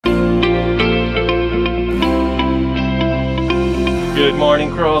Good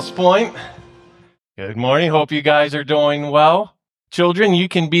morning, Cross Point. Good morning. Hope you guys are doing well. Children, you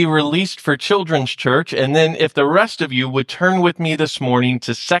can be released for Children's Church. And then if the rest of you would turn with me this morning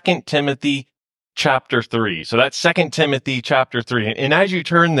to 2 Timothy chapter 3. So that's 2 Timothy chapter 3. And as you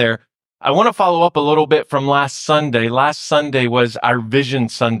turn there, I want to follow up a little bit from last Sunday. Last Sunday was our Vision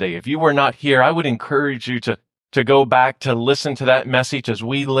Sunday. If you were not here, I would encourage you to go back to listen to that message as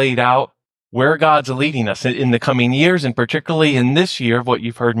we laid out where God's leading us in the coming years, and particularly in this year of what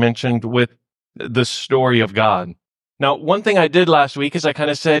you've heard mentioned with the story of God. Now, one thing I did last week is I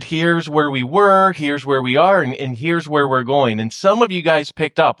kind of said, here's where we were, here's where we are, and here's where we're going. And some of you guys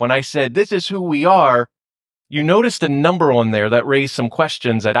picked up when I said, this is who we are. You noticed a number on there that raised some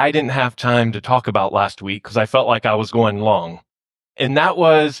questions that I didn't have time to talk about last week because I felt like I was going long. And that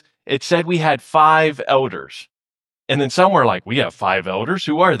was, it said we had 5 elders. And then some were like, we have 5 elders?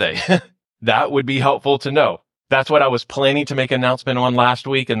 Who are they? That would be helpful to know. That's what I was planning to make an announcement on last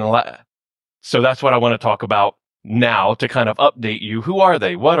week. So that's what I want to talk about now to kind of update you. Who are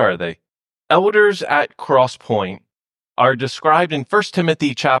they? What are they? Elders at Cross Point are described in 1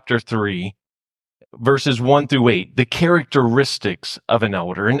 Timothy chapter 3, verses 1 through 8, the characteristics of an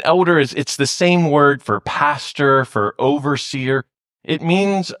elder. An elder it's the same word for pastor, for overseer. It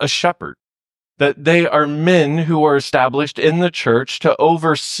means a shepherd. That they are men who are established in the church to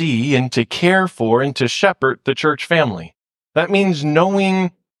oversee and to care for and to shepherd the church family. That means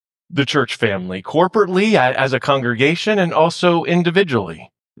knowing the church family corporately as a congregation and also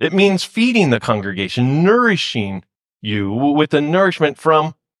individually. It means feeding the congregation, nourishing you with the nourishment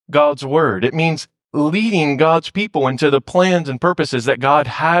from God's word. It means leading God's people into the plans and purposes that God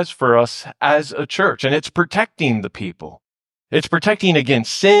has for us as a church. And it's protecting the people. It's protecting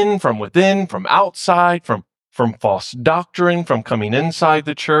against sin from within, from outside, from false doctrine, from coming inside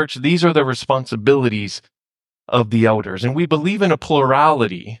the church. These are the responsibilities of the elders. And we believe in a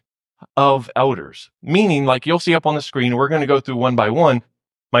plurality of elders, meaning, like you'll see up on the screen, we're going to go through one by one.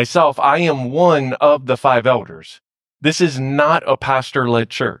 Myself, I am one of the 5 elders. This is not a pastor-led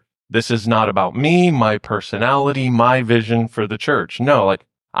church. This is not about me, my personality, my vision for the church. No,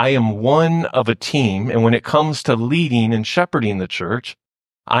 I am one of a team, and when it comes to leading and shepherding the church,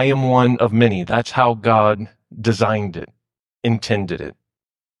 I am one of many. That's how God designed it, intended it.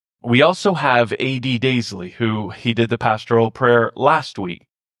 We also have A.D. Daisley, who he did the pastoral prayer last week.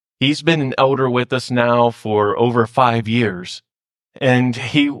 He's been an elder with us now for over 5 years, and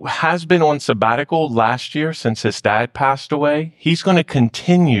he has been on sabbatical last year since his dad passed away. He's going to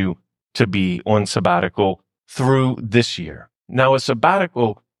continue to be on sabbatical through this year. Now, a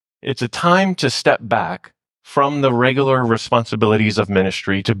sabbatical, it's a time to step back from the regular responsibilities of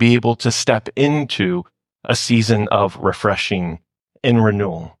ministry to be able to step into a season of refreshing and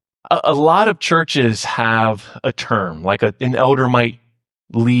renewal. A lot of churches have a term, like an elder might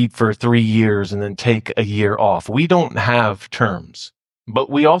lead for 3 years and then take a year off. We don't have terms, but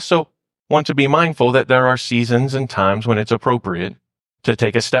we also want to be mindful that there are seasons and times when it's appropriate to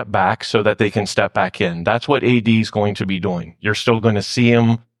take a step back so that they can step back in. That's what AD is going to be doing. You're still going to see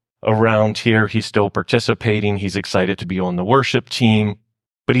him around here. He's still participating. He's excited to be on the worship team,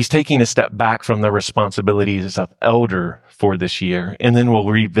 but he's taking a step back from the responsibilities of elder for this year. And then we'll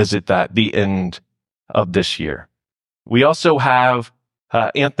revisit that the end of this year. We also have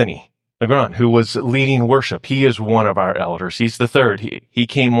Anthony Negron, who was leading worship. He is one of our elders. He's the third. He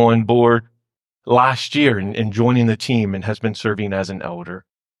came on board last year and joining the team and has been serving as an elder.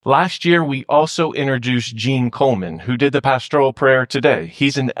 Last year, we also introduced Gene Coleman, who did the pastoral prayer today.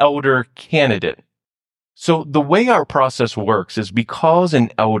 He's an elder candidate. So the way our process works is because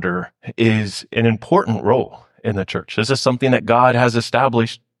an elder is an important role in the church. This is something that God has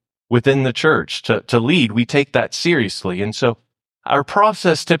established within the church to lead. We take that seriously. And so our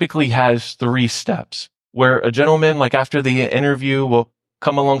process typically has 3 steps where a gentleman, like after the interview, will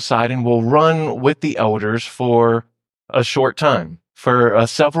come alongside and we'll run with the elders for a short time, for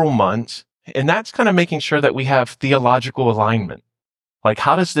several months. And that's kind of making sure that we have theological alignment. Like,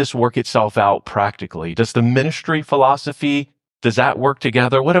 how does this work itself out practically? Does the ministry philosophy, does that work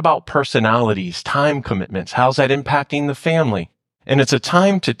together? What about personalities, time commitments? How's that impacting the family? And it's a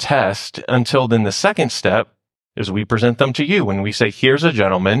time to test until then the second step is we present them to you and we say, here's a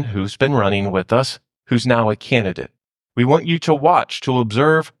gentleman who's been running with us, who's now a candidate. We want you to watch, to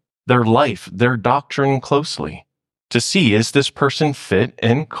observe their life, their doctrine closely, to see, is this person fit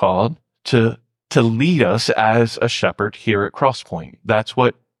and called to lead us as a shepherd here at Crosspoint? That's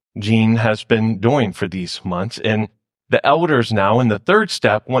what Gene has been doing for these months. And the elders now in the third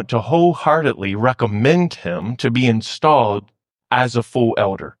step want to wholeheartedly recommend him to be installed as a full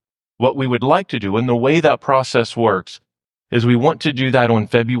elder. What we would like to do, and the way that process works, is we want to do that on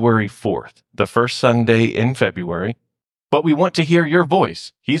February 4th, the first Sunday in February, but we want to hear your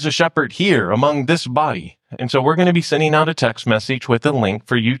voice. He's a shepherd here among this body. And so we're going to be sending out a text message with a link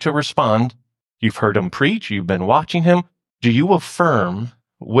for you to respond. You've heard him preach. You've been watching him. Do you affirm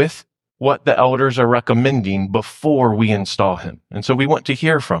with what the elders are recommending before we install him? And so we want to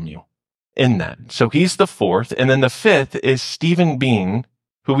hear from you in that. So he's the 4th. And then the 5th is Stephen Bean,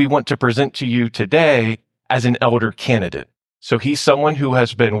 who we want to present to you today as an elder candidate. So he's someone who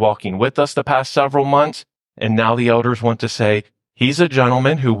has been walking with us the past several months. And now the elders want to say, he's a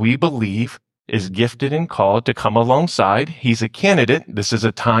gentleman who we believe is gifted and called to come alongside. He's a candidate. This is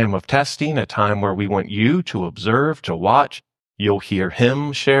a time of testing, a time where we want you to observe, to watch. You'll hear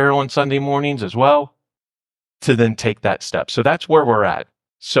him share on Sunday mornings as well, to then take that step. So that's where we're at.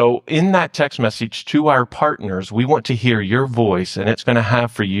 So in that text message to our partners, we want to hear your voice, and it's going to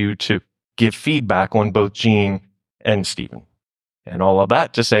have for you to give feedback on both Gene and Stephen. And all of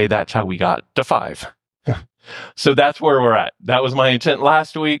that to say that's how we got to 5. So that's where we're at. That was my intent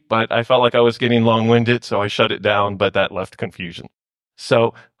last week, but I felt like I was getting long-winded, so I shut it down, but that left confusion.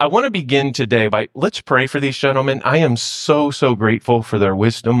 So I want to begin today by, let's pray for these gentlemen. I am so grateful for their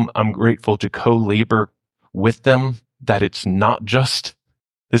wisdom. I'm grateful to co-labor with them, that it's not just,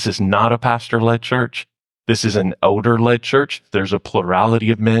 this is not a pastor-led church. This is an elder-led church. There's a plurality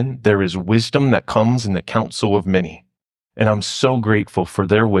of men. There is wisdom that comes in the counsel of many. And I'm so grateful for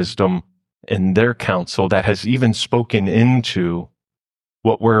their wisdom and their counsel that has even spoken into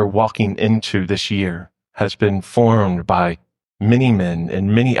what we're walking into this year, has been formed by many men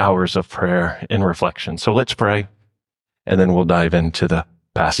and many hours of prayer and reflection. So let's pray, and then we'll dive into the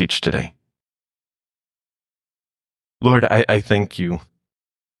passage today. Lord, I thank you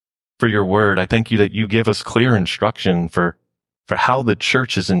for your word. I thank you that you give us clear instruction for how the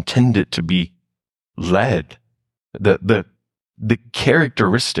church is intended to be led, the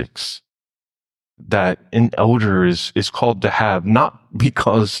characteristics that an elder is called to have, not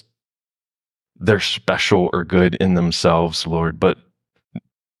because they're special or good in themselves, Lord, but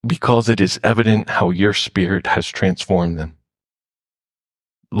because it is evident how your Spirit has transformed them.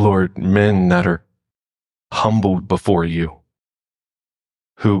 Lord, men that are humbled before you,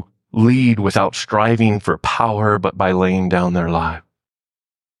 who lead without striving for power, but by laying down their life.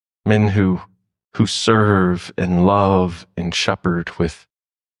 Men who serve and love and shepherd with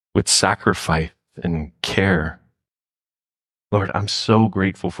sacrifice and care. Lord, I'm so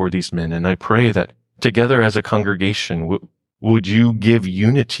grateful for these men, and I pray that together as a congregation, would you give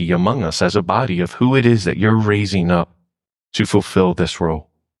unity among us as a body of who it is that you're raising up to fulfill this role.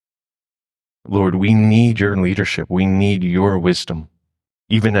 Lord, we need your leadership. We need your wisdom.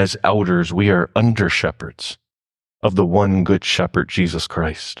 Even as elders, we are under shepherds of the one good shepherd, Jesus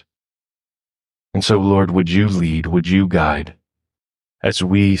Christ. And so, Lord, would you lead, would you guide as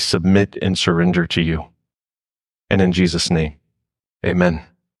we submit and surrender to you? And in Jesus' name, amen.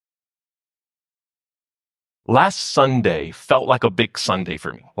 Last Sunday felt like a big Sunday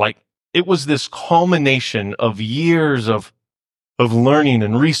for me. Like it was this culmination of years of learning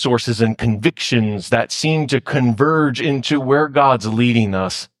and resources and convictions that seemed to converge into where God's leading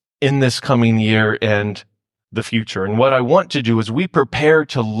us in this coming year and the future. And what I want to do is we prepare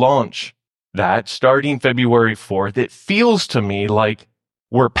to launch that starting February 4th. It feels to me like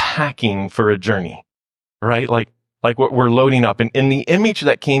we're packing for a journey, right? Like what we're loading up. And the image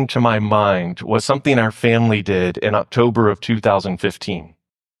that came to my mind was something our family did in October of 2015.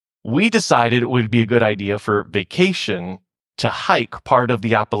 We decided it would be a good idea for vacation to hike part of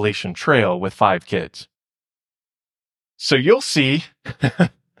the Appalachian Trail with 5 kids. So you'll see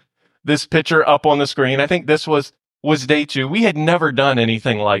this picture up on the screen. I think this was day 2. We had never done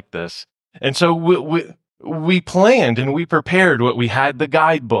anything like this. And so we planned and we prepared what we had, the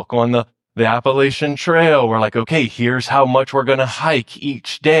guidebook on the Appalachian Trail. We're like, okay, here's how much we're going to hike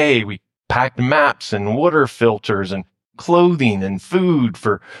each day. We packed maps and water filters and clothing and food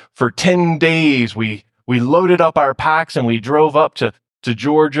for 10 days. We loaded up our packs and we drove up to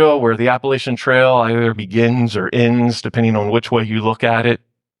Georgia, where the Appalachian Trail either begins or ends, depending on which way you look at it.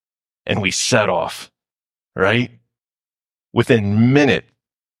 And we set off, right? Within minute,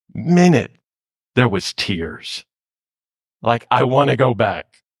 there was tears. Like, I want to go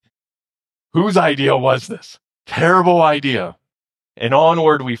back. Whose idea was this? Terrible idea. And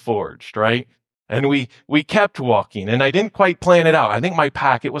onward we forged, right? And we kept walking, and I didn't quite plan it out. I think my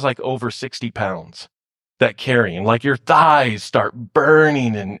pack, it was like over 60 pounds, that carrying, like your thighs start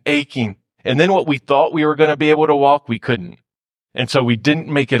burning and aching. And then what we thought we were going to be able to walk, we couldn't. And so we didn't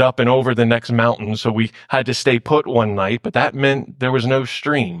make it up and over the next mountain. So we had to stay put one night, but that meant there was no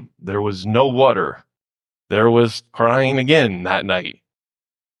stream. There was no water. there was crying again that night.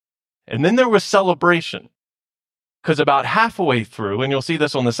 And then there was celebration. Because about halfway through, and you'll see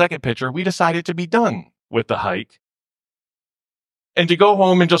this on the second picture, we decided to be done with the hike and to go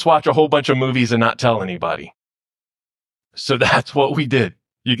home and just watch a whole bunch of movies and not tell anybody. So that's what we did.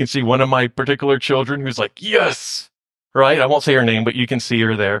 You can see one of my particular children who's like, yes, right? I won't say her name, but you can see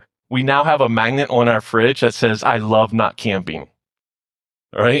her there. We now have a magnet on our fridge that says, I love not camping,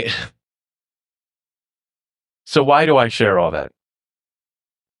 right? So why do I share all that?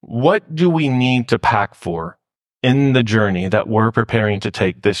 What do we need to pack for in the journey that we're preparing to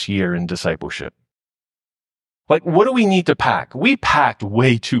take this year in discipleship? Like, what do we need to pack? We packed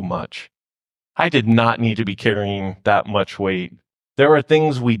way too much. I did not need to be carrying that much weight. There are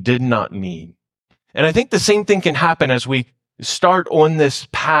things we did not need. And I think the same thing can happen as we start on this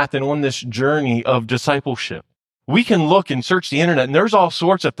path and on this journey of discipleship. We can look and search the internet, and there's all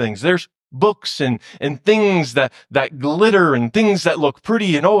sorts of things. There's books and things that glitter and things that look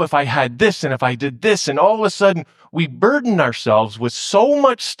pretty. And oh, if I had this and if I did this, and all of a sudden we burden ourselves with so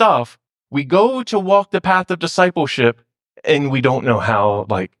much stuff. We go to walk the path of discipleship and we don't know how,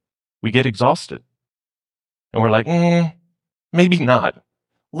 we get exhausted. And we're like, maybe not.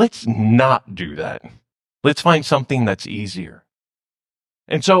 Let's not do that. Let's find something that's easier.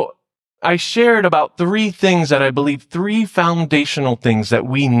 And so I shared about 3 things that I believe, 3 foundational things that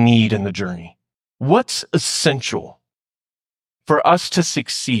we need in the journey. What's essential for us to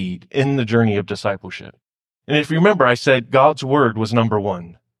succeed in the journey of discipleship? And if you remember, I said God's word was number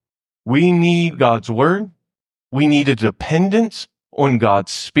 1. We need God's word. We need a dependence on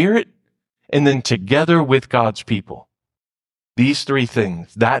God's spirit, and then together with God's people. These 3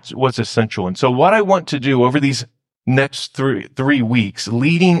 things, that's what's essential. And so what I want to do over these next 3 weeks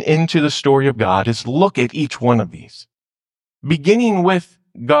leading into the story of God is look at each one of these, beginning with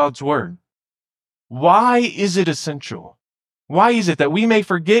God's word. Why is it essential? Why is it that we may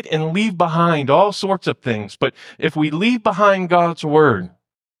forget and leave behind all sorts of things, but if we leave behind God's word,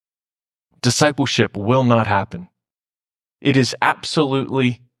 discipleship will not happen? It is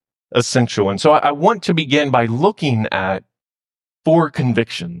absolutely essential. And so I want to begin by looking at 4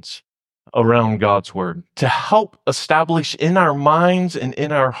 convictions around God's word to help establish in our minds and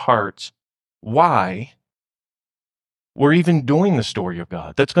in our hearts why we're even doing the story of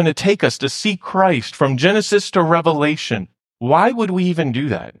God. That's going to take us to see Christ from Genesis to Revelation. Why would we even do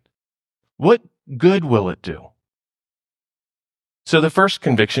that? What good will it do? So the first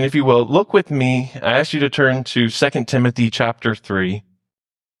conviction, if you will, look with me. I ask you to turn to 2 Timothy chapter 3,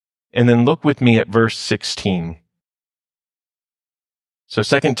 and then look with me at verse 16. So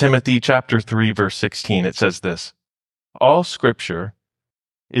 2 Timothy chapter 3, verse 16, it says this: all scripture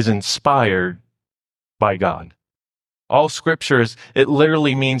is inspired by God. All scripture it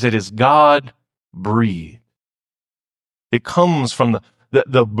literally means it is God breathed. It comes from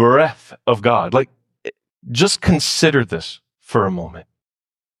the breath of God. Just consider this for a moment.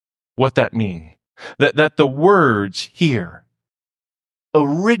 What that means. That the words here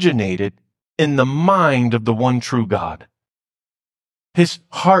originated in the mind of the one true God. His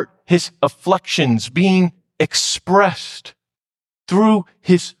heart, his afflictions being expressed through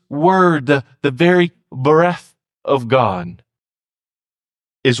his word, the very breath of God,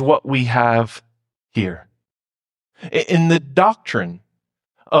 is what we have here. In the doctrine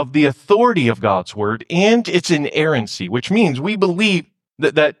of the authority of God's word and its inerrancy, which means we believe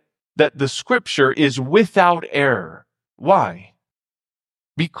that the scripture is without error. Why?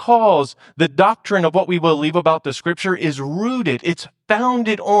 Because the doctrine of what we believe about the scripture is rooted, it's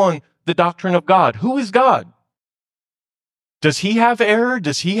founded on the doctrine of God. Who is God? Does he have error?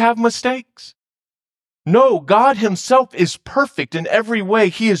 Does he have mistakes? No, God himself is perfect in every way.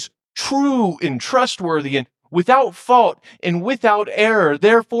 He is true and trustworthy and without fault and without error.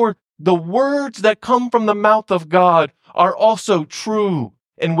 Therefore, the words that come from the mouth of God are also true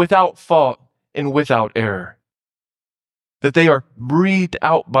and without fault and without error. That they are breathed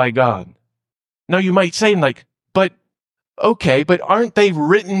out by God. Now you might say, but aren't they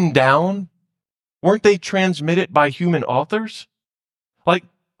written down? Weren't they transmitted by human authors?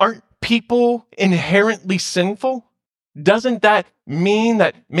 Aren't people inherently sinful? Doesn't that mean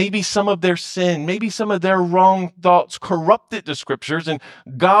that maybe some of their sin, maybe some of their wrong thoughts corrupted the scriptures and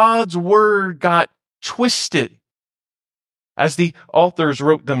God's word got twisted as the authors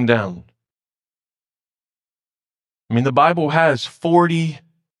wrote them down? The Bible has 40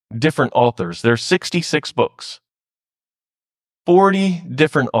 different authors. There are 66 books. 40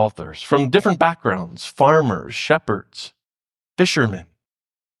 different authors from different backgrounds: farmers, shepherds, fishermen,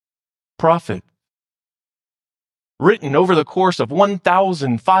 prophets, written over the course of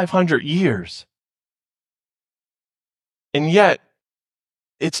 1,500 years. And yet,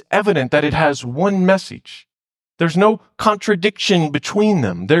 it's evident that it has one message. There's no contradiction between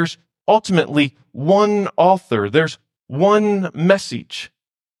them. There's ultimately one author. There's one message.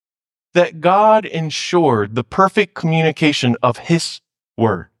 That God ensured the perfect communication of His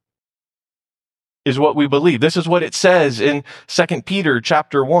word is what we believe. This is what it says in 2 Peter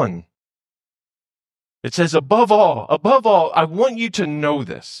chapter 1. It says, above all, I want you to know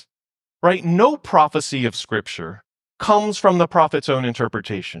this, right? No prophecy of Scripture comes from the prophet's own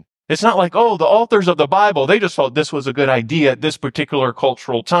interpretation. It's not like, oh, the authors of the Bible, they just thought this was a good idea at this particular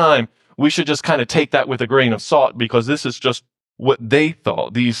cultural time. We should just kind of take that with a grain of salt because this is just what they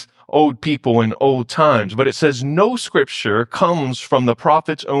thought, these old people in old times. But it says no Scripture comes from the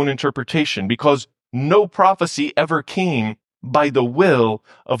prophet's own interpretation because no prophecy ever came by the will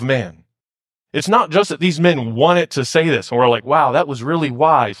of man. It's not just that these men wanted to say this and we're like, wow, that was really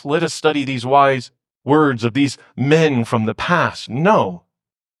wise. Let us study these wise words of these men from the past. No.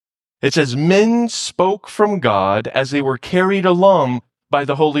 It says men spoke from God as they were carried along by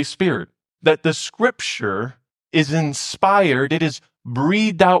the Holy Spirit. That the Scripture is inspired. It is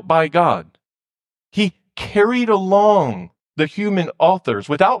breathed out by God. He carried along the human authors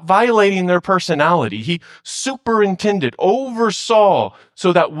without violating their personality. He superintended, oversaw,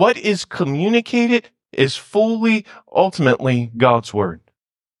 so that what is communicated is fully, ultimately, God's word.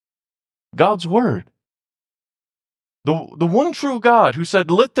 God's word. The one true God who said,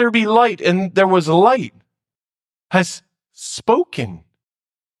 let there be light, and there was light, has spoken.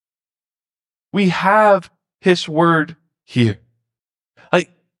 We have His word here.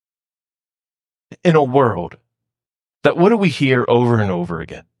 In a world that what do we hear over and over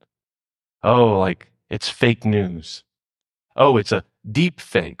again? Oh, like it's fake news. Oh, it's a deep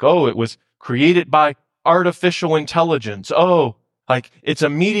fake. Oh, it was created by artificial intelligence. Oh, like it's a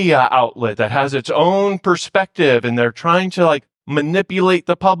media outlet that has its own perspective and they're trying to like manipulate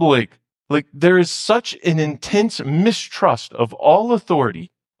the public. Like there is such an intense mistrust of all authority,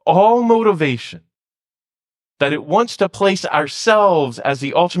 all motivation, that it wants to place ourselves as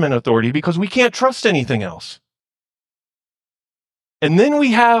the ultimate authority because we can't trust anything else. And then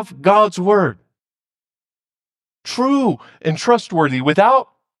we have God's word, true and trustworthy, without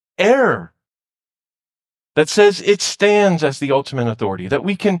error, that says it stands as the ultimate authority, that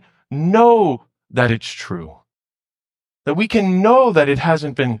we can know that it's true, that we can know that it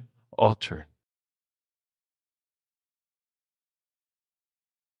hasn't been altered.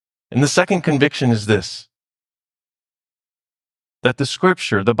 And the second conviction is this, that the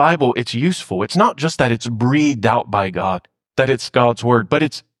Scripture, the Bible, it's useful. It's not just that it's breathed out by God, that it's God's word, but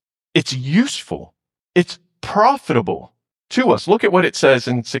it's useful. It's profitable to us. Look at what it says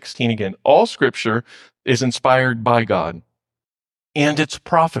in 16 again. All Scripture is inspired by God, and it's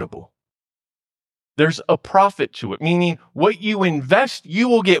profitable. There's a profit to it, meaning what you invest, you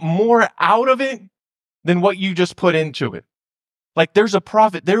will get more out of it than what you just put into it. Like there's a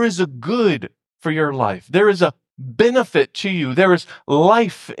profit. There is a good for your life. There is a benefit to you. There is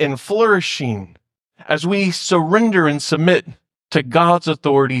life and flourishing as we surrender and submit to God's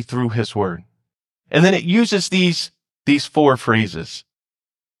authority through His word. And then it uses these four phrases.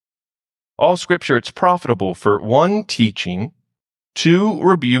 All Scripture, it's profitable for 1, teaching, 2,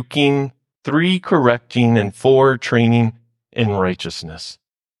 rebuking, 3, correcting, and 4, training in righteousness.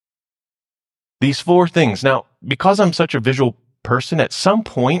 These 4 things. Now, because I'm such a visual person, at some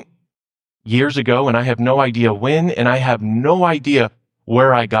point years ago, and I have no idea when, and I have no idea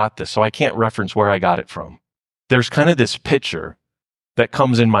where I got this, so I can't reference where I got it from. There's kind of this picture that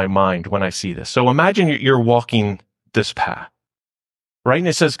comes in my mind when I see this. So imagine you're walking this path, right? And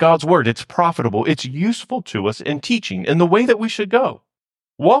it says God's word, it's profitable, it's useful to us in teaching, in the way that we should go.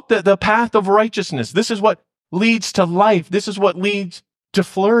 Walk the path of righteousness. This is what leads to life. This is what leads to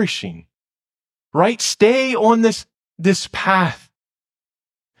flourishing, right? Stay on this path.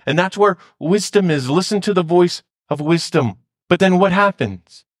 And that's where wisdom is. Listen to the voice of wisdom. But then what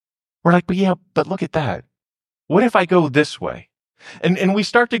happens? We're like, but look at that. What if I go this way? And we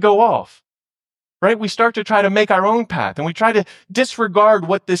start to go off, right? We start to try to make our own path and we try to disregard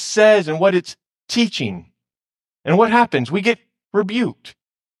what this says and what it's teaching. And what happens? We get rebuked.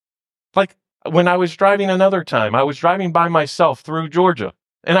 Like when I was driving another time, I was driving by myself through Georgia.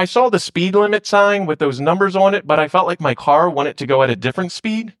 And I saw the speed limit sign with those numbers on it, but I felt like my car wanted to go at a different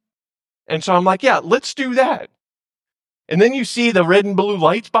speed. And so I'm like, yeah, let's do that. And then you see the red and blue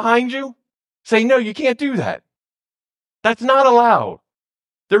lights behind you. Say, no, you can't do that. That's not allowed.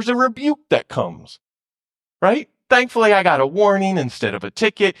 There's a rebuke that comes, right? Thankfully, I got a warning instead of a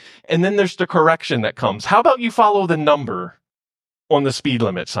ticket. And then there's the correction that comes. How about you follow the number on the speed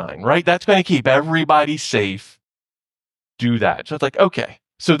limit sign, right? That's going to keep everybody safe. do that. So it's like, okay.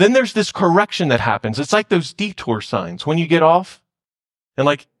 So then there's this correction that happens. It's like those detour signs when you get off and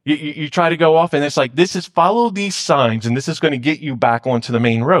like you try to go off and it's like, this is follow these signs and this is going to get you back onto the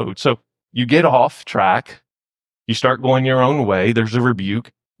main road. So you get off track. You start going your own way. There's a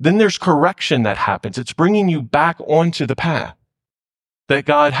rebuke. Then there's correction that happens. It's bringing you back onto the path that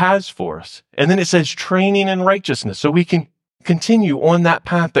God has for us. And then it says training in righteousness so we can continue on that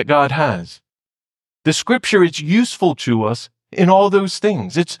path that God has. The scripture is useful to us in all those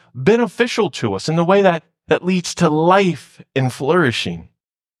things. It's beneficial to us in the way that leads to life and flourishing.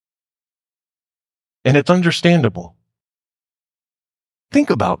 And it's understandable. Think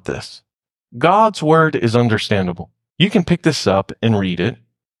about this. God's word is understandable. You can pick this up and read it.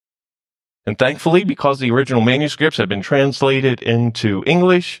 And thankfully, because the original manuscripts have been translated into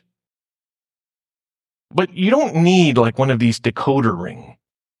English, but you don't need like one of these decoder ring,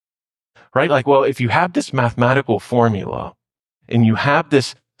 right? Like, well, if you have this mathematical formula and you have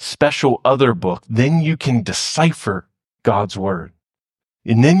this special other book, then you can decipher God's word.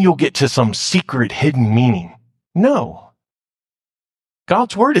 And then you'll get to some secret hidden meaning. No.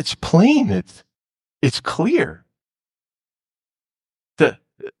 God's word, it's plain. It's clear.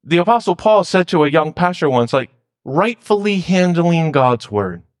 The Apostle Paul said to a young pastor once, like, rightfully handling God's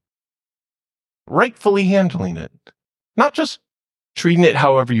word. Rightfully handling it. Not just treating it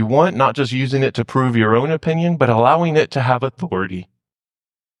however you want, not just using it to prove your own opinion, but allowing it to have authority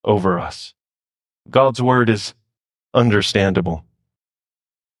over us. God's word is understandable.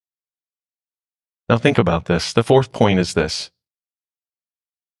 Now think about this. The fourth point is this.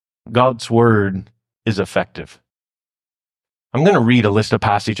 God's word is effective. I'm going to read a list of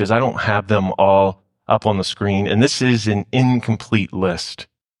passages. I don't have them all up on the screen, and this is an incomplete list.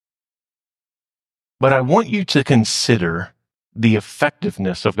 But I want you to consider the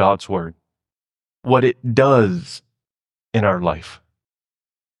effectiveness of God's word, what it does in our life.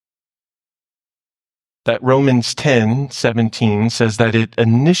 That Romans 10:17 says that it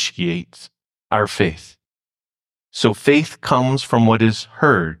initiates our faith. So faith comes from what is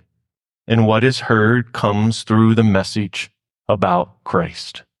heard, and what is heard comes through the message about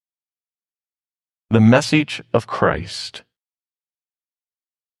Christ. The message of Christ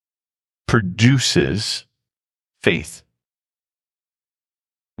produces faith.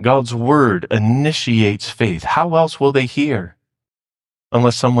 God's word initiates faith. How else will they hear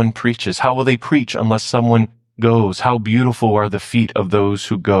unless someone preaches? How will they preach unless someone goes? How beautiful are the feet of those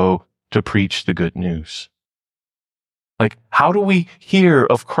who go to preach the good news? Like, how do we hear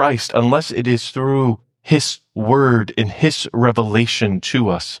of Christ unless it is through His word and His revelation to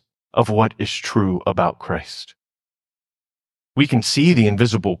us of what is true about Christ? We can see the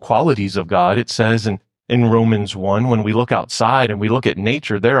invisible qualities of God. It says in Romans 1, when we look outside and we look at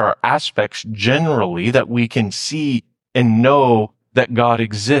nature, there are aspects generally that we can see and know that God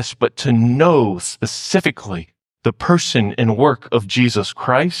exists, but to know specifically the person and work of Jesus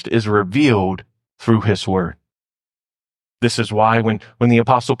Christ is revealed through His word. This is why when the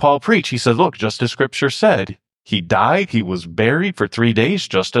Apostle Paul preached, he said, look, just as Scripture said, He died, He was buried for 3 days,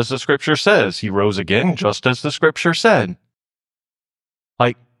 just as the Scripture says. He rose again, just as the Scripture said.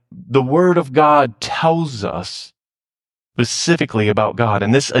 Like, the Word of God tells us specifically about God,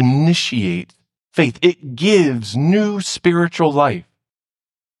 and this initiates faith. It gives new spiritual life.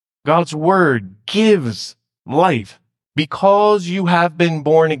 God's Word gives life because you have been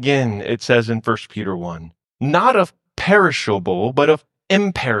born again, it says in 1 Peter 1. Not of perishable, but of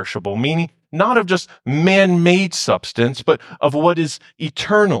imperishable, meaning not of just man-made substance, but of what is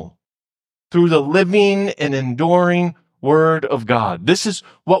eternal through the living and enduring Word of God. This is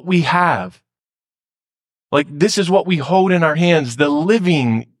what we have. Like, this is what we hold in our hands, the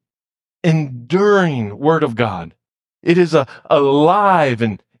living, enduring Word of God. It is alive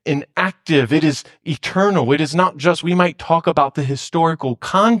and active. It is eternal. It is not just, we might talk about the historical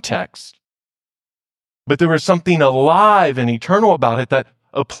context, but there is something alive and eternal about it that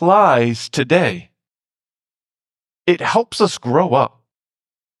applies today. It helps us grow up.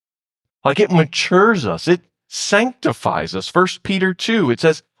 Like, it matures us. It sanctifies us. 1 Peter 2, it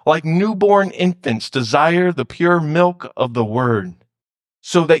says, like newborn infants, desire the pure milk of the word,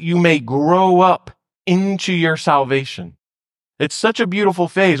 so that you may grow up into your salvation. It's such a beautiful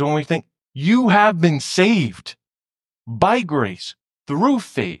phase when we think you have been saved by grace through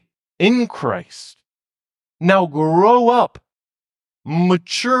faith in Christ. Now grow up,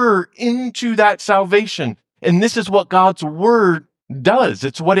 mature into that salvation. And this is what God's word does.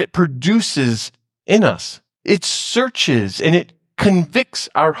 It's what it produces in us. It searches and it convicts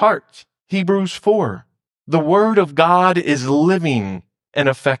our hearts. Hebrews 4. The word of God is living and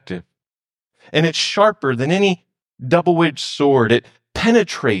effective. And it's sharper than any double-edged sword. It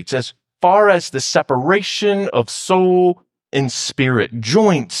penetrates as far as the separation of soul and spirit,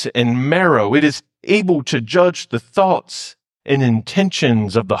 joints and marrow. It is able to judge the thoughts and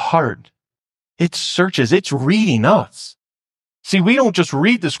intentions of the heart. It searches, it's reading us. See, we don't just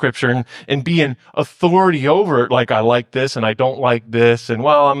read the scripture and be an authority over it, like I like this and I don't like this, and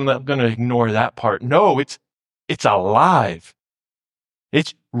well, I'm not going to ignore that part. No, it's alive.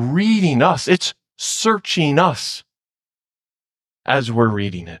 It's reading us. It's searching us as we're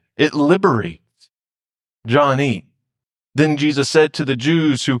reading it. It liberates. John 8. Then Jesus said to the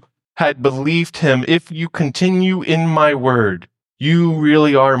Jews who had believed him, "If you continue in my word, you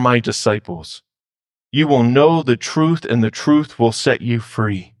really are my disciples. You will know the truth, and the truth will set you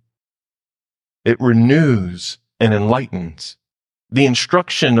free." It renews and enlightens. The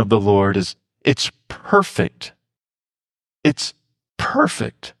instruction of the Lord it's perfect. It's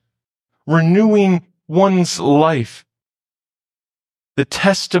perfect. Renewing one's life. The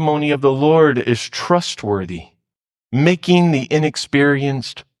testimony of the Lord is trustworthy, making the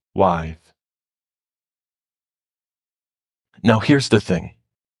inexperienced wise. Now, here's the thing.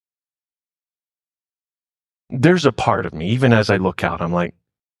 There's a part of me, even as I look out, I'm like,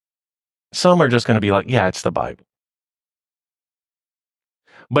 some are just going to be like, yeah, it's the Bible.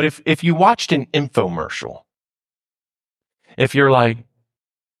 But if you watched an infomercial, if you're like,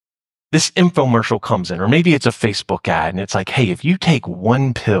 this infomercial comes in, or maybe it's a Facebook ad, and it's like, hey, if you take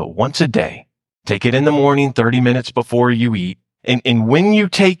one pill once a day, take it in the morning, 30 minutes before you eat, and when you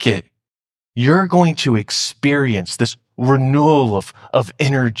take it, you're going to experience this renewal of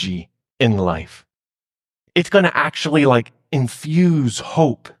energy in life. It's going to actually like infuse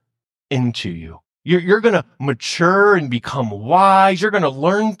hope into you. You're going to mature and become wise. You're going to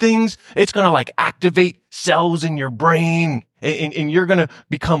learn things. It's going to like activate cells in your brain, and you're going to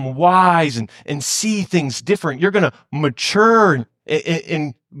become wise and see things different. You're going to mature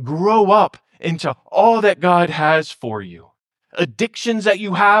and grow up into all that God has for you. Addictions that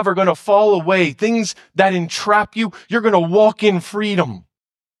you have are going to fall away. Things that entrap you, you're going to walk in freedom.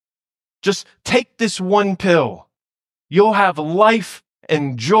 Just take this one pill. You'll have life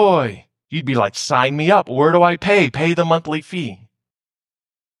and joy. You'd be like, sign me up. Where do I pay? Pay the monthly fee.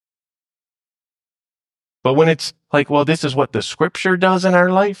 But when it's like, well, this is what the scripture does in our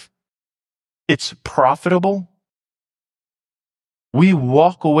life, it's profitable. We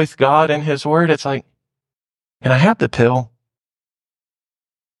walk with God and his word. It's like, can I have the pill?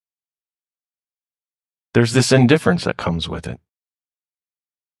 There's this indifference that comes with it.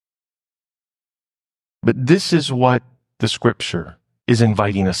 But this is what the scripture is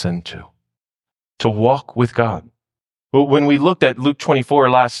inviting us into, to walk with God. Well, when we looked at Luke 24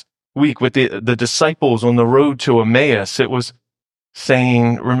 last week with the disciples on the road to Emmaus, it was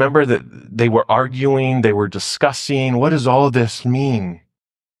saying, remember that they were arguing, they were discussing, what does all this mean?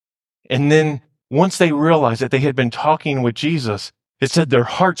 And then once they realized that they had been talking with Jesus, it said their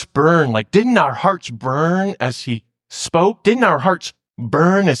hearts burned. Like, didn't our hearts burn as he spoke? Didn't our hearts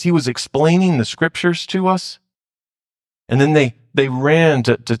burn as he was explaining the scriptures to us? And then they ran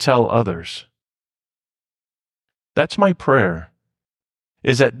to tell others. That's my prayer,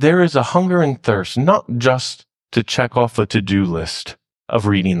 is that there is a hunger and thirst, not just to check off a to-do list of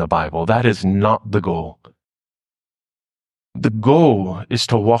reading the Bible. That is not the goal. The goal is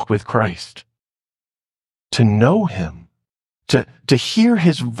to walk with Christ, to know him, to hear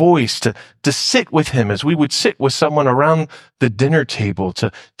his voice, to sit with him as we would sit with someone around the dinner table,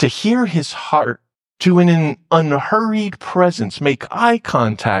 to hear his heart, to in an unhurried presence make eye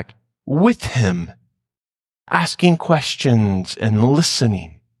contact with him, asking questions and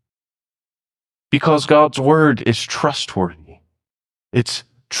listening. Because God's word is trustworthy. It's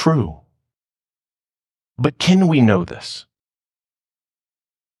true. But can we know this?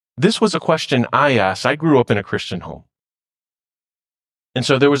 This was a question I asked. I grew up in a Christian home. And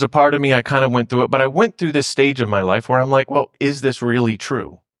so there was a part of me, I kind of went through it, but I went through this stage of my life where I'm like, well, is this really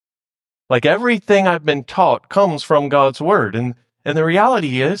true? Like, everything I've been taught comes from God's word. And the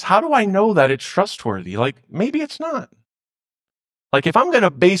reality is, how do I know that it's trustworthy? Like, maybe it's not. Like, if I'm going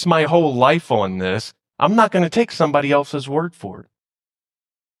to base my whole life on this, I'm not going to take somebody else's word for it.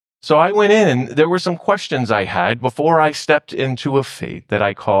 So I went in, and there were some questions I had before I stepped into a faith that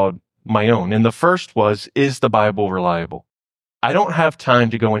I called my own. And the first was, is the Bible reliable? I don't have time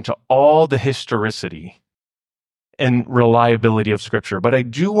to go into all the historicity and reliability of Scripture, but I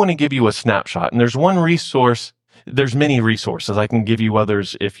do want to give you a snapshot. And there's one resource, there's many resources. I can give you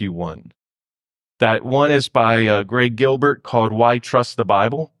others if you want. That one is by Greg Gilbert, called Why Trust the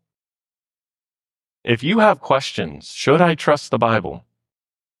Bible? If you have questions, should I trust the Bible?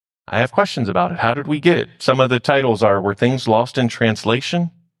 I have questions about it. How did we get it? Some of the titles were things lost in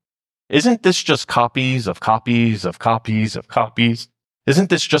translation? Isn't this just copies of copies of copies of copies? Isn't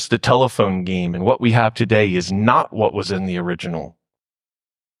this just a telephone game? And what we have today is not what was in the original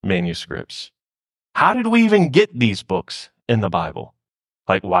manuscripts. How did we even get these books in the Bible?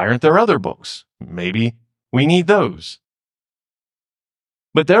 Like, why aren't there other books? Maybe we need those.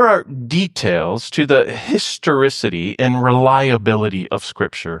 But there are details to the historicity and reliability of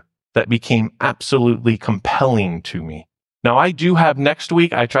Scripture that became absolutely compelling to me. Now, I do have next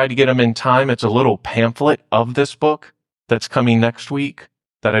week, I tried to get them in time. It's a little pamphlet of this book that's coming next week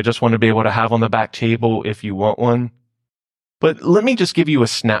that I just want to be able to have on the back table if you want one. But let me just give you a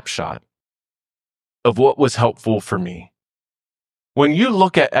snapshot of what was helpful for me. When you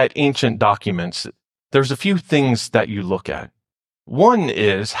look at ancient documents, there's a few things that you look at. One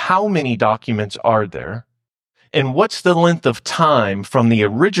is, how many documents are there? And what's the length of time from the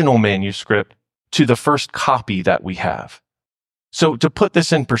original manuscript to the first copy that we have? So to put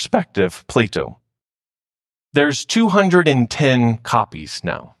this in perspective, Plato, there's 210 copies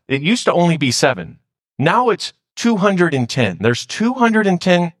now. It used to only be 7. Now it's 210. There's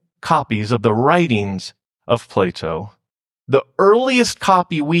 210 copies of the writings of Plato. The earliest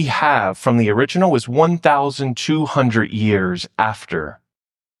copy we have from the original is 1,200 years after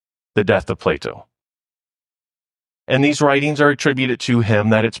the death of Plato. And these writings are attributed to him,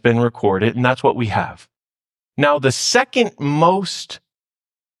 that it's been recorded, and that's what we have. Now, the second most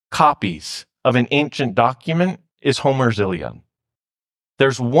copies of an ancient document is Homer's Iliad.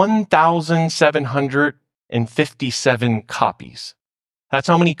 There's 1,757 copies. That's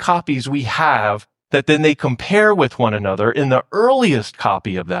how many copies we have that then they compare with one another. And the earliest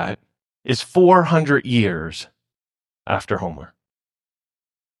copy of that is 400 years after Homer.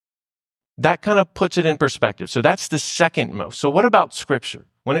 That kind of puts it in perspective. So that's the second most. So what about Scripture?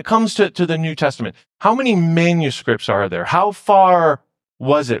 When it comes to the New Testament, how many manuscripts are there? How far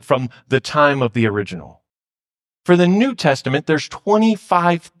was it from the time of the original? For the New Testament, there's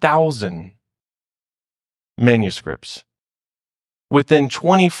 25,000 manuscripts within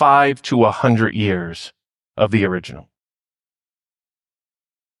 25 to 100 years of the original.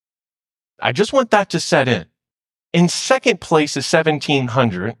 I just want that to set in. In second place is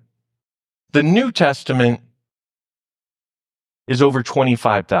 1,700. The New Testament is over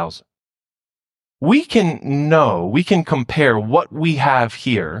 25,000. We can compare what we have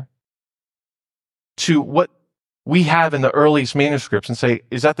here to what we have in the earliest manuscripts and say,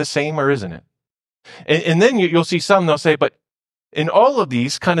 is that the same or isn't it? And then you'll see some, they'll say, but in all of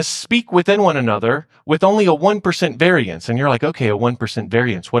these kind of speak within one another with only a 1% variance. And you're like, okay, a 1%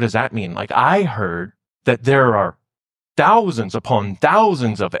 variance, what does that mean? Like, I heard that there are thousands upon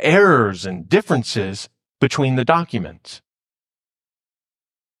thousands of errors and differences between the documents.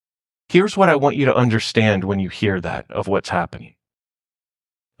 Here's what I want you to understand when you hear that of what's happening.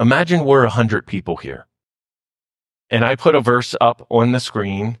 Imagine we're 100 people here, and I put a verse up on the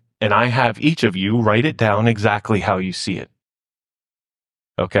screen, and I have each of you write it down exactly how you see it.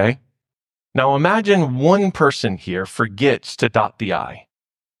 Okay? Now imagine one person here forgets to dot the I.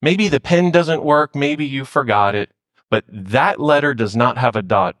 Maybe the pen doesn't work, maybe you forgot it, but that letter does not have a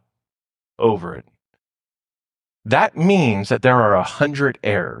dot over it. That means that there are 100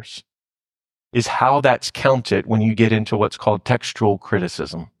 errors, is how that's counted when you get into what's called textual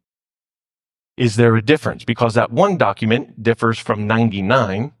criticism. Is there a difference? Because that one document differs from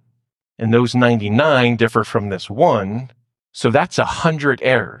 99, and those 99 differ from this one, so that's 100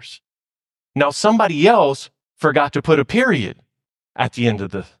 errors. Now, somebody else forgot to put a period at the end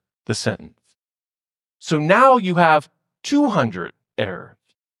of the sentence. So now you have 200 errors.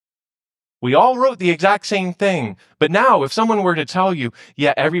 We all wrote the exact same thing, but now if someone were to tell you,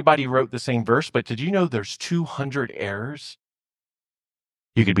 yeah, everybody wrote the same verse, but did you know there's 200 errors?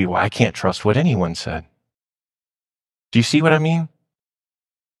 You could be, well, I can't trust what anyone said. Do you see what I mean?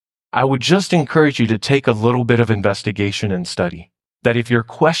 I would just encourage you to take a little bit of investigation and study. That if you're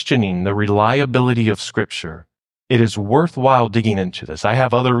questioning the reliability of Scripture, it is worthwhile digging into this. I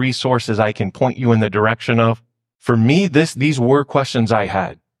have other resources I can point you in the direction of. For me, these were questions I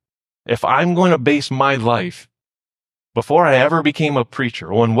had. If I'm going to base my life, before I ever became a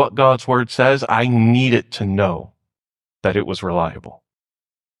preacher, on what God's Word says, I needed to know that it was reliable.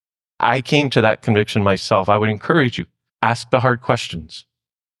 I came to that conviction myself. I would encourage you, ask the hard questions.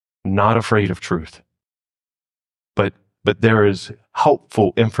 Not afraid of truth. But there is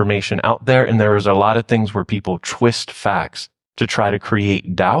helpful information out there, and there is a lot of things where people twist facts to try to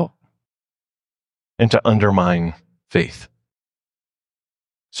create doubt and to undermine faith.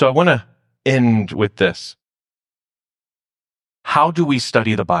 So I want to end with this. how do we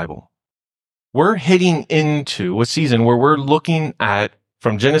study the Bible? We're heading into a season where we're looking at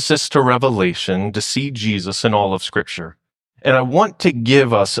from Genesis to Revelation to see Jesus in all of Scripture. And I want to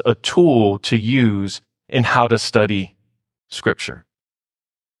give us a tool to use in how to study Scripture.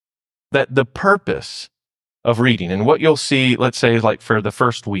 That the purpose of reading, and what you'll see, let's say like for the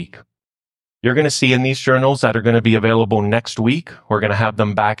first week, you're going to see in these journals that are going to be available next week. We're going to have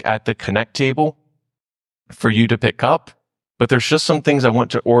them back at the Connect table for you to pick up. But there's just some things I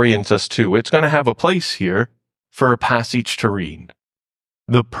want to orient us to. It's going to have a place here for a passage to read.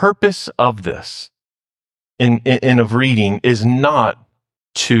 The purpose of this of reading is not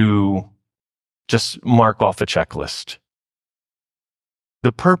to just mark off a checklist.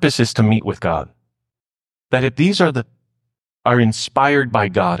 The purpose is to meet with God. That if these are inspired by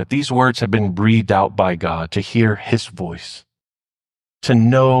God, if these words have been breathed out by God, to hear His voice, to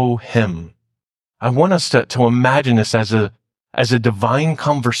know Him, I want us to imagine this as a divine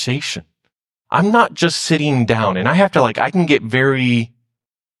conversation. I'm not just sitting down, and I can get very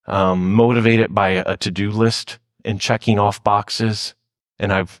motivated by a to-do list and checking off boxes,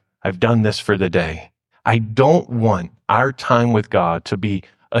 and I've done this for the day. I don't want our time with God to be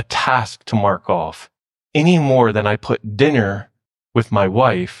a task to mark off any more than I put dinner with my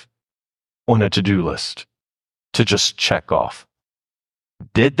wife on a to-do list to just check off.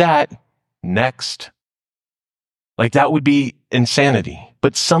 Did that, next. Like that would be insanity.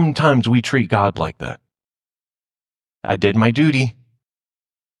 But sometimes we treat God like that. I did my duty.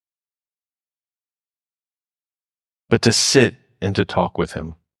 But to sit and to talk with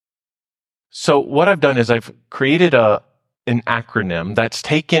Him. So what I've done is I've created an acronym that's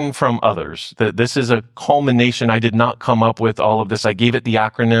taken from others. This is a culmination. I did not come up with all of this. I gave it the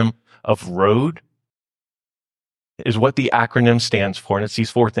acronym of ROAD, is what the acronym stands for. And it's these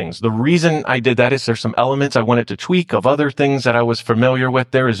 4 things. The reason I did that is there's some elements I wanted to tweak of other things that I was familiar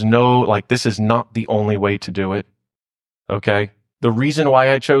with. There is this is not the only way to do it. Okay. The reason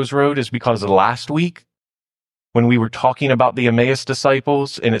why I chose ROAD is because last week, when we were talking about the Emmaus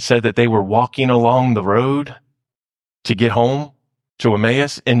disciples, and it said that they were walking along the road to get home to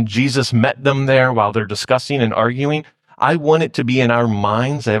Emmaus, and Jesus met them there while they're discussing and arguing. I want it to be in our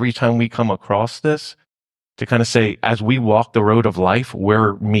minds every time we come across this to kind of say, as we walk the road of life,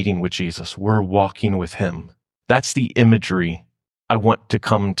 we're meeting with Jesus. We're walking with Him. That's the imagery I want to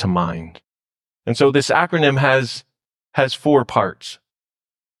come to mind. And so this acronym has 4 parts.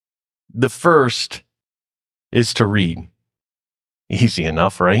 The first is to read. Easy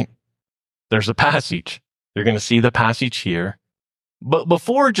enough, right? There's a passage. You're going to see the passage here. But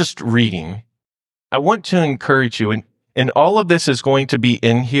before just reading, I want to encourage you, and all of this is going to be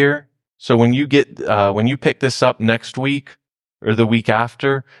in here. So when you pick this up next week or the week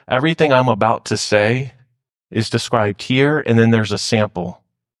after, everything I'm about to say is described here, and then there's a sample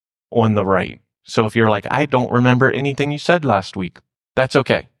on the right. So if you're like, I don't remember anything you said last week, that's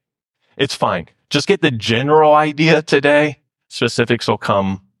okay. It's fine. Just get the general idea today. Specifics will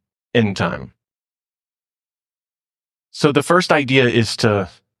come in time. So the first idea is to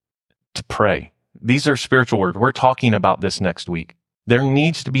pray. These are spiritual words. We're talking about this next week. There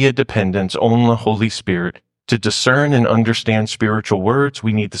needs to be a dependence on the Holy Spirit to discern and understand spiritual words.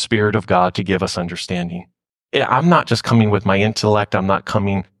 We need the Spirit of God to give us understanding. I'm not just coming with my intellect. I'm not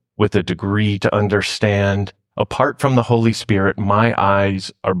coming with a degree to understand. Apart from the Holy Spirit, my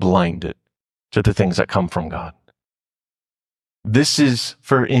eyes are blinded to the things that come from God. This is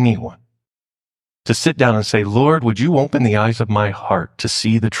for anyone to sit down and say, Lord, would you open the eyes of my heart to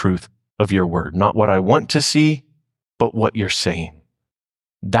see the truth of your word? Not what I want to see, but what you're saying.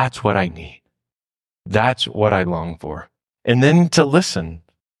 That's what I need. That's what I long for. And then to listen,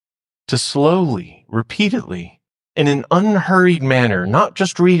 to slowly, repeatedly, in an unhurried manner, not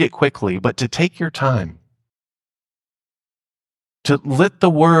just read it quickly, but to take your time. To let the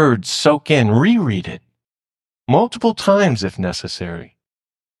words soak in, reread it multiple times if necessary,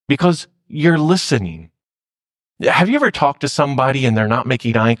 because you're listening. Have you ever talked to somebody and they're not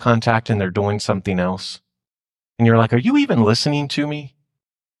making eye contact and they're doing something else? And you're like, are you even listening to me?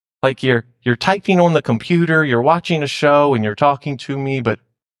 Like you're typing on the computer, you're watching a show and you're talking to me, but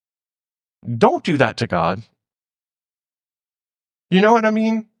don't do that to God. You know what I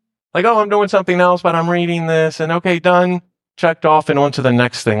mean? Like, oh, I'm doing something else, but I'm reading this and okay, done, checked off and on to the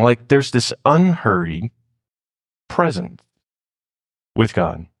next thing. Like there's this unhurried presence with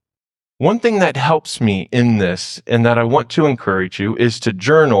God. One thing that helps me in this and that I want to encourage you is to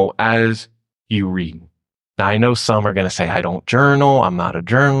journal as you read. Now, I know some are going to say, I don't journal. I'm not a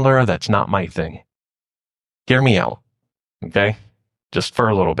journaler. That's not my thing. Hear me out. Okay. Just for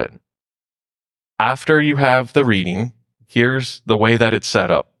a little bit. After you have the reading, here's the way that it's set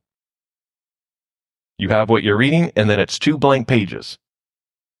up. You have what you're reading, and then it's 2 blank pages.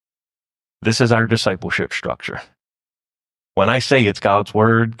 This is our discipleship structure. When I say it's God's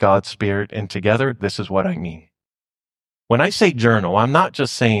Word, God's Spirit, and together, this is what I mean. When I say journal, I'm not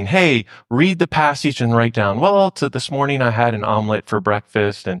just saying, hey, read the passage and write down, well, this morning I had an omelet for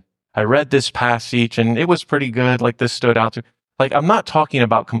breakfast, and I read this passage, and it was pretty good, like this stood out to me. Like, I'm not talking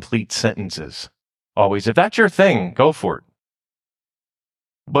about complete sentences, always. If that's your thing, go for it.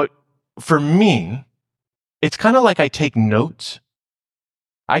 But for me, it's kind of like I take notes.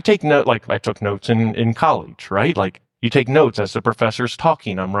 I took notes in college, right? Like, you take notes as the professor's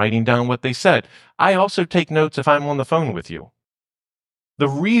talking. I'm writing down what they said. I also take notes if I'm on the phone with you. The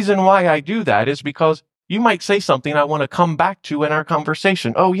reason why I do that is because you might say something I want to come back to in our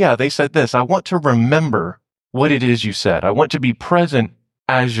conversation. Oh yeah, they said this. I want to remember what it is you said. I want to be present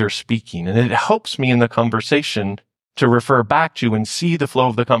as you're speaking. And it helps me in the conversation to refer back to and see the flow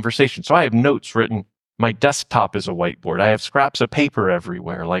of the conversation. So I have notes written. My desktop is a whiteboard. I have scraps of paper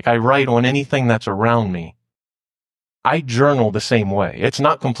everywhere. Like, I write on anything that's around me. I journal the same way. It's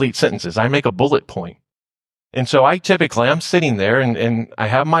not complete sentences. I make a bullet point. And so I'm sitting there and I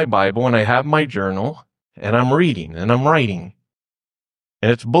have my Bible and I have my journal and I'm reading and I'm writing.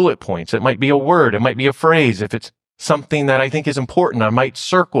 And it's bullet points. It might be a word. It might be a phrase. If it's something that I think is important, I might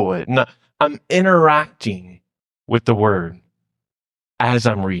circle it. And I'm interacting with the word as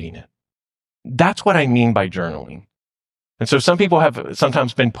I'm reading it. That's what I mean by journaling. And so some people have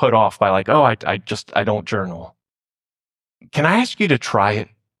sometimes been put off by like, oh, I don't journal. Can I ask you to try it?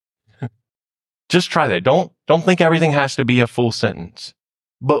 Just try that. Don't think everything has to be a full sentence,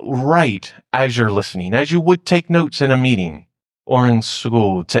 but write as you're listening, as you would take notes in a meeting or in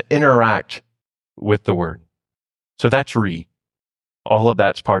school to interact with the word. So that's read. All of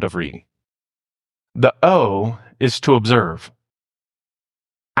that's part of reading. The O is to observe.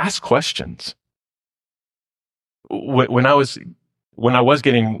 Ask questions. When I was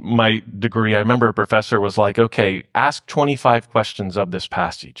getting my degree, I remember a professor was like, okay, ask 25 questions of this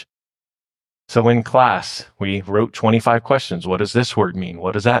passage. So in class, we wrote 25 questions. What does this word mean?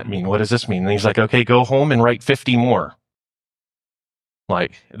 What does that mean? What does this mean? And he's like, okay, go home and write 50 more.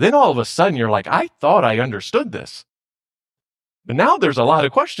 Like, then all of a sudden you're like, I thought I understood this. But now there's a lot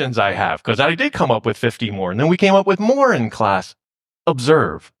of questions I have because I did come up with 50 more. And then we came up with more in class.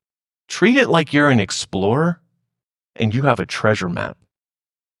 Observe. Treat it like you're an explorer and you have a treasure map.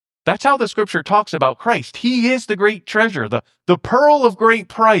 That's how the scripture talks about Christ. He is the great treasure, the pearl of great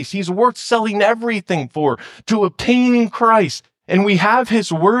price. He's worth selling everything for to obtain Christ. And we have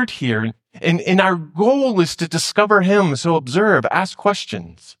his word here. And our goal is to discover him. So observe, ask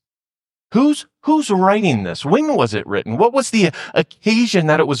questions. Who's writing this? When was it written? What was the occasion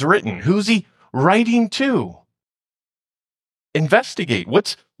that it was written? Who's he writing to? Investigate.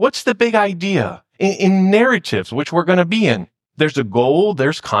 What's the big idea? In narratives, which we're going to be in, there's a goal,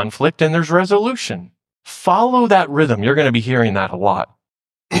 there's conflict, and there's resolution. Follow that rhythm. You're going to be hearing that a lot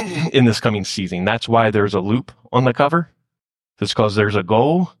in this coming season. That's why there's a loop on the cover. It's because there's a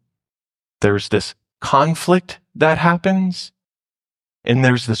goal, there's this conflict that happens, and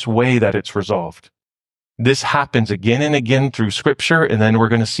there's this way that it's resolved. This happens again and again through scripture, and then we're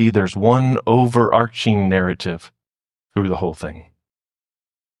going to see there's one overarching narrative through the whole thing.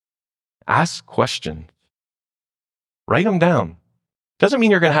 Ask questions. Write them down. Doesn't mean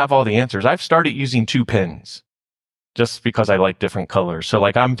you're going to have all the answers. I've started using 2 pens just because I like different colors. So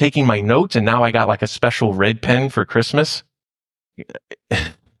like I'm taking my notes and now I got like a special red pen for Christmas.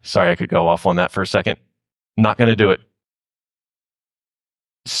 Sorry, I could go off on that for a second. Not going to do it.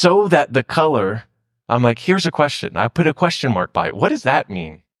 So that the color, I'm like, here's a question. I put a question mark by it. What does that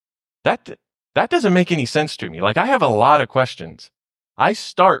mean? That doesn't make any sense to me. Like I have a lot of questions. I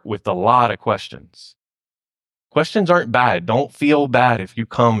start with a lot of questions. Questions aren't bad. Don't feel bad if you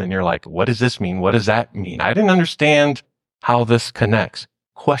come and you're like, what does this mean? What does that mean? I didn't understand how this connects.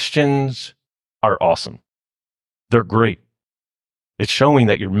 Questions are awesome. They're great. It's showing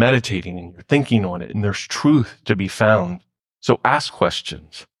that you're meditating and you're thinking on it and there's truth to be found. So ask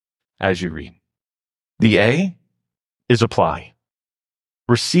questions as you read. The A is apply.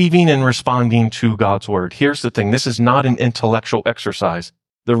 Receiving and responding to God's word. Here's the thing. This is not an intellectual exercise.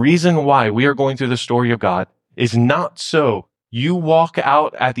 The reason why we are going through the story of God is not so you walk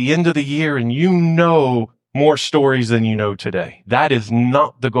out at the end of the year and you know more stories than you know today. That is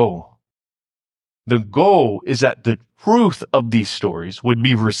not the goal. The goal is that the truth of these stories would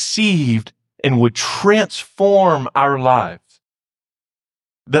be received and would transform our lives.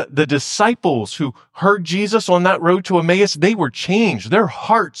 The disciples who heard Jesus on that road to Emmaus, they were changed. Their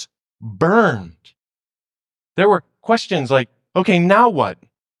hearts burned. There were questions like, okay, now what?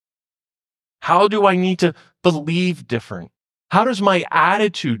 How do I need to believe different? How does my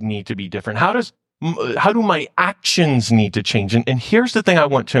attitude need to be different? How do my actions need to change? And here's the thing I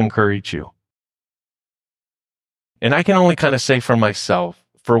want to encourage you. And I can only kind of say for myself,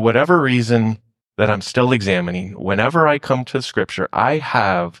 for whatever reason that I'm still examining, whenever I come to Scripture, I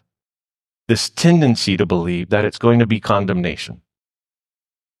have this tendency to believe that it's going to be condemnation.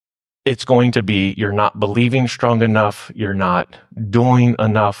 It's going to be, you're not believing strong enough, you're not doing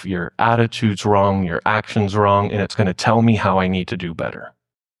enough, your attitude's wrong, your action's wrong, and it's going to tell me how I need to do better.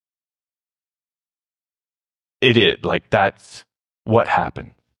 It is, like, that's what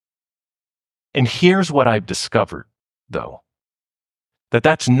happened. And here's what I've discovered, though, that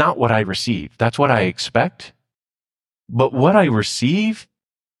that's not what I receive. That's what I expect. But what I receive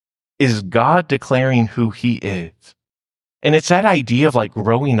is God declaring who He is. And it's that idea of like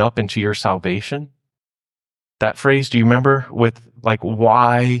growing up into your salvation. That phrase, do you remember, with like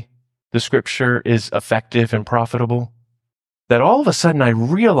why the Scripture is effective and profitable? That all of a sudden I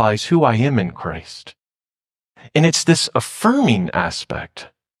realize who I am in Christ. And it's this affirming aspect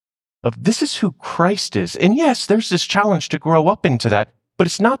of this is who Christ is. And yes, there's this challenge to grow up into that, but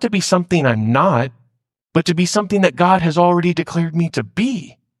it's not to be something I'm not, but to be something that God has already declared me to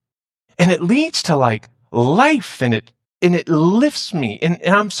be. And it leads to like life, and it lifts me, and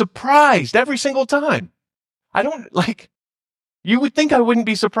I'm surprised every single time. I don't like, you would think I wouldn't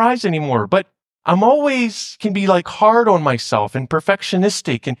be surprised anymore, but I'm always can be like hard on myself and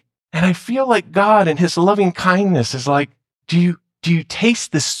perfectionistic. And I feel like God and His loving kindness is like, do you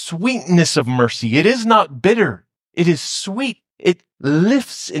taste the sweetness of mercy? It is not bitter. It is sweet. It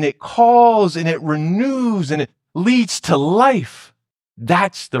lifts and it calls and it renews and it leads to life.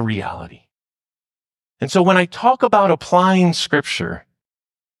 That's the reality. And so when I talk about applying Scripture,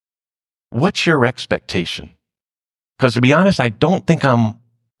 what's your expectation? Because to be honest, I don't think I'm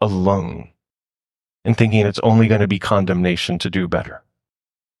alone in thinking it's only going to be condemnation to do better.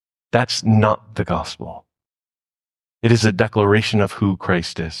 That's not the gospel. It is a declaration of who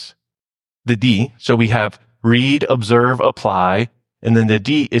Christ is. The D, so we have read, observe, apply, and then the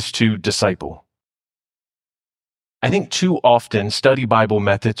D is to disciple. I think too often study Bible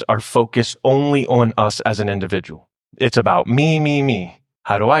methods are focused only on us as an individual. It's about me, me, me.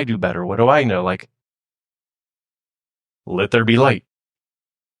 How do I do better? What do I know? Like, let there be light.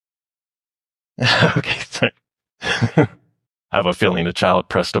 Okay, sorry. I have a feeling a child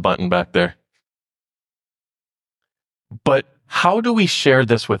pressed a button back there. But how do we share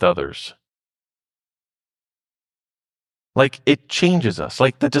this with others? Like, it changes us.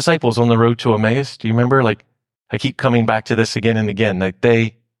 Like the disciples on the road to Emmaus, do you remember? Like, I keep coming back to this again and again. Like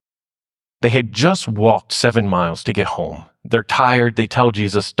they had just walked 7 miles to get home. They're tired. They tell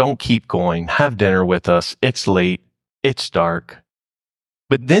Jesus, don't keep going. Have dinner with us. It's late. It's dark.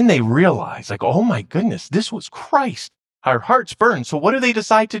 But then they realize, like, oh my goodness, this was Christ. Our hearts burn. So what do they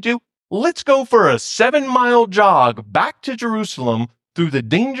decide to do? Let's go for a 7-mile jog back to Jerusalem through the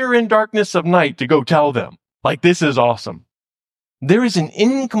danger and darkness of night to go tell them. Like, this is awesome. There is an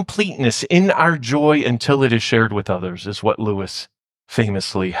incompleteness in our joy until it is shared with others, is what Lewis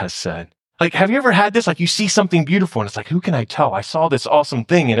famously has said. Like, have you ever had this? Like, you see something beautiful and it's like, who can I tell? I saw this awesome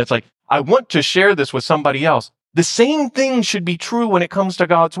thing. And it's like, I want to share this with somebody else. The same thing should be true when it comes to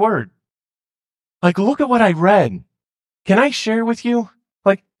God's word. Like, look at what I read. Can I share with you?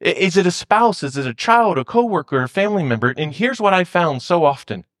 Like, is it a spouse? Is it a child, a coworker, a family member? And here's what I found so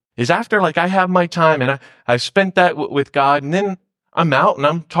often is after like I have my time and I've spent that with God, and then I'm out and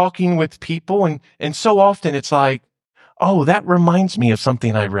I'm talking with people, and so often it's like, oh, that reminds me of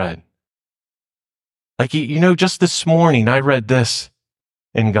something I read. Like, just this morning I read this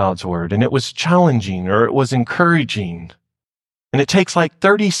in God's word, and it was challenging or it was encouraging, and it takes like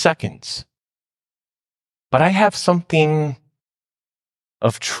 30 seconds. But I have something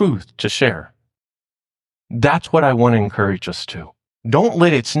of truth to share. That's what I want to encourage us to.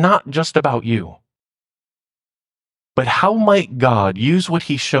 It's not just about you. But how might God use what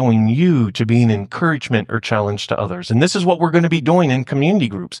He's showing you to be an encouragement or challenge to others? And this is what we're going to be doing in community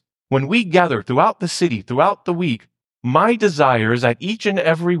groups. When we gather throughout the city, throughout the week, my desire is that each and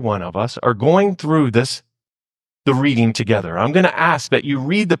every one of us are going through the reading together. I'm going to ask that you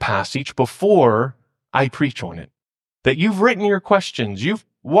read the passage before I preach on it. That you've written your questions, you've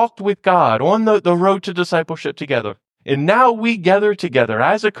walked with God on the road to discipleship together. And now we gather together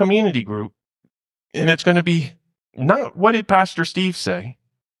as a community group, and it's going to be not what did Pastor Steve say,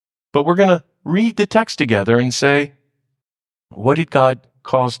 but we're going to read the text together and say, what did God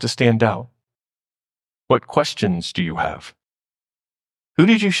cause to stand out? What questions do you have? Who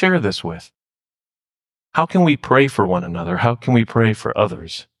did you share this with? How can we pray for one another? How can we pray for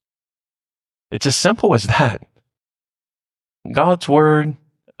others? It's as simple as that. God's word,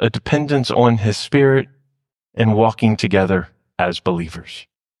 a dependence on his spirit, and walking together as believers.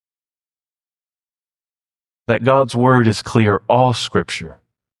 That God's word is clear. All scripture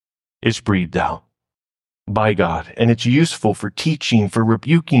is breathed out by God, and it's useful for teaching, for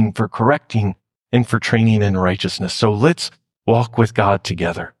rebuking, for correcting, and for training in righteousness. So let's walk with God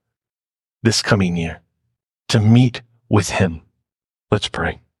together this coming year to meet with him. Let's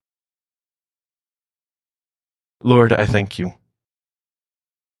pray. Lord, I thank you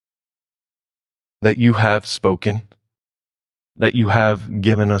that you have spoken, that you have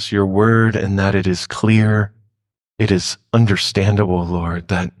given us your word, and that it is clear, it is understandable, Lord,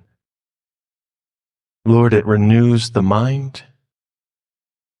 that, Lord, it renews the mind,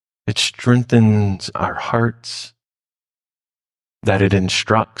 it strengthens our hearts, that it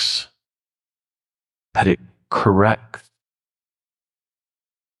instructs, that it corrects.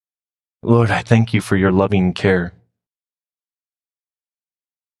 Lord, I thank you for your loving care.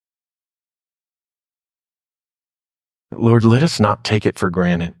 Lord, let us not take it for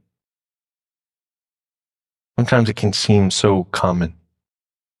granted. Sometimes it can seem so common.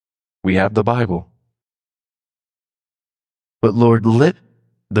 We have the Bible. But Lord, let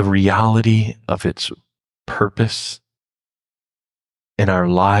the reality of its purpose in our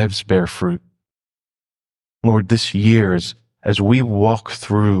lives bear fruit. Lord, this year, as we walk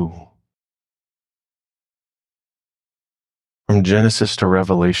through from Genesis to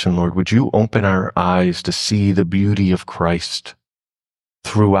Revelation, Lord, would you open our eyes to see the beauty of Christ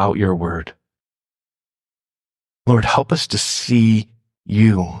throughout your word? Lord, help us to see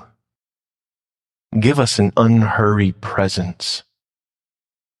you. Give us an unhurried presence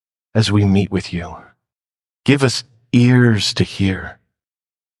as we meet with you. Give us ears to hear,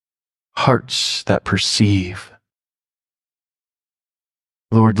 hearts that perceive.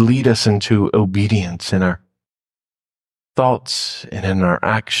 Lord, lead us into obedience in our thoughts and in our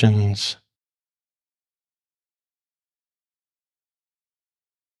actions.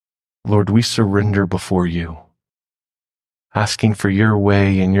 Lord, we surrender before you, asking for your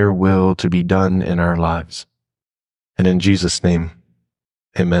way and your will to be done in our lives. And in Jesus' name,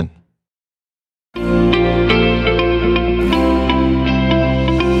 amen.